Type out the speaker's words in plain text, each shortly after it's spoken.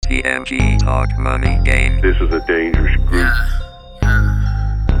TMG TalkMoneyGang. This is a dangerous group.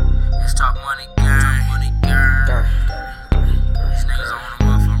 It's TalkMoneyGang. These niggas don't want a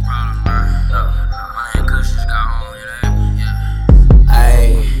motherfucking problem, bro. My name Kush just got home, you know?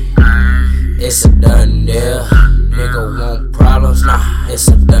 Ayy, it's a done deal. Nigga want problems, nah, it's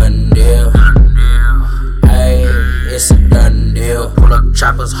a done deal. Ayy, it's a done deal. Pull up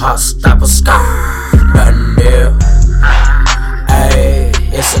choppers, hot stoppers, sky. Done deal. Ayy,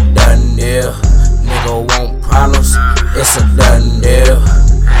 it's a done deal. Nigga want problems, it's a done deal.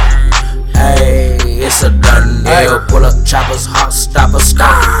 Ayy, it's a done deal. Pull up choppers, hot stoppers,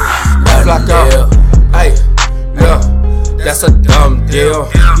 sky. Done deal. Ayy, yeah, that's a dumb deal.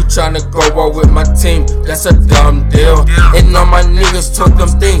 You tryna go out with my team, that's a dumb deal. And all my niggas took them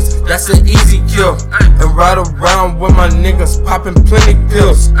things, that's an easy kill. And ride around with my niggas popping plenty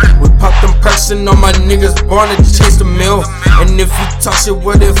pills. We pop them perks and all my niggas born to chase the mill. And if you talk shit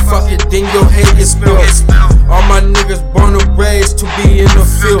with it, fuck it, then your head gets spilled. All my niggas born to raise to be in the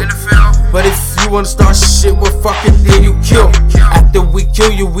field. But if you wanna start shit, well fuck it, then you kill. After we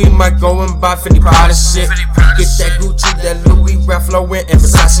kill you, we might go and buy 50 bottles shit. Get that Gucci, that Louis, Ralph Lauren, and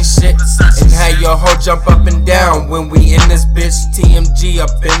Versace shit. And have your hoe jump up and down when we in this bitch. TMG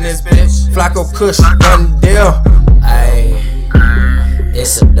up in this bitch. Flvcko Kush, done deal. Ayy,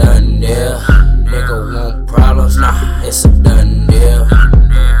 it's a done deal. Nigga want problems, nah, it's a done deal.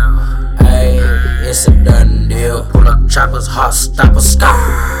 Ayy, it's a done deal. Pull up choppers, hot stoppers, sky.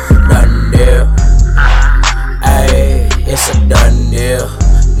 Done deal. Ayy, it's a done deal.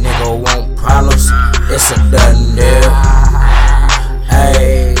 Nigga want problems, it's a done deal.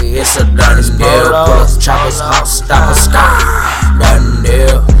 Ayy, it's a done deal. Pull up choppers, hot stoppers, sky. Done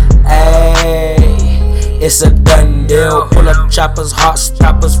deal. Ayy, it's a done deal. Pull up choppers, hot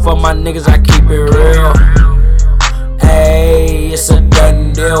stoppers for my niggas, I keep it real. Ayy, it's a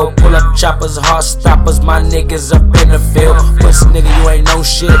done deal. Pull up choppers, hot stoppers, my niggas up in the field. Pussy nigga, you ain't no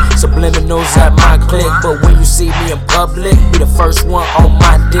shit. Subliminals at my click, but when you see me in public, be the first one on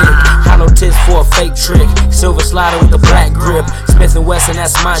my dick. Hollow tips for a fake trick. Silver slider with the black grip. Smith & Wesson,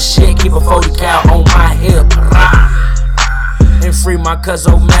 that's my shit. Keep a 40 cal on my hip. And free my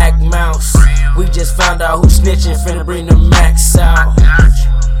cuzzo Mac Mouse. We just found out who snitching, finna bring the max out.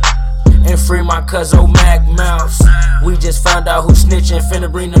 And free my cuzzo Mac Mouse. We just found out who snitching, finna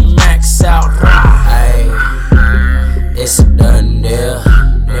bring the max out. Ayy, it's a done deal.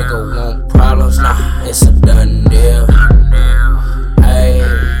 Nigga want problems, nah, it's a done deal. Ayy,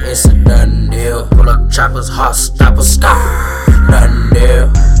 it's a done deal. Pull up choppers, hot stoppers, sky. Done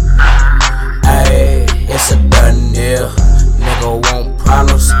deal. Ayy, it's a done deal. Nigga want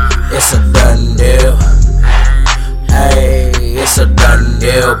problems, it's a done deal. Ayy, it's a done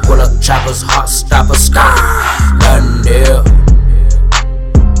deal. Pull up choppers, hot stoppers, sky. Done deal.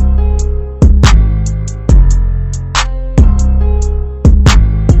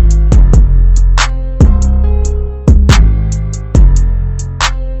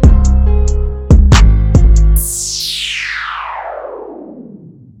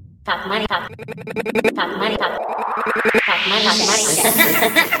 Talk money.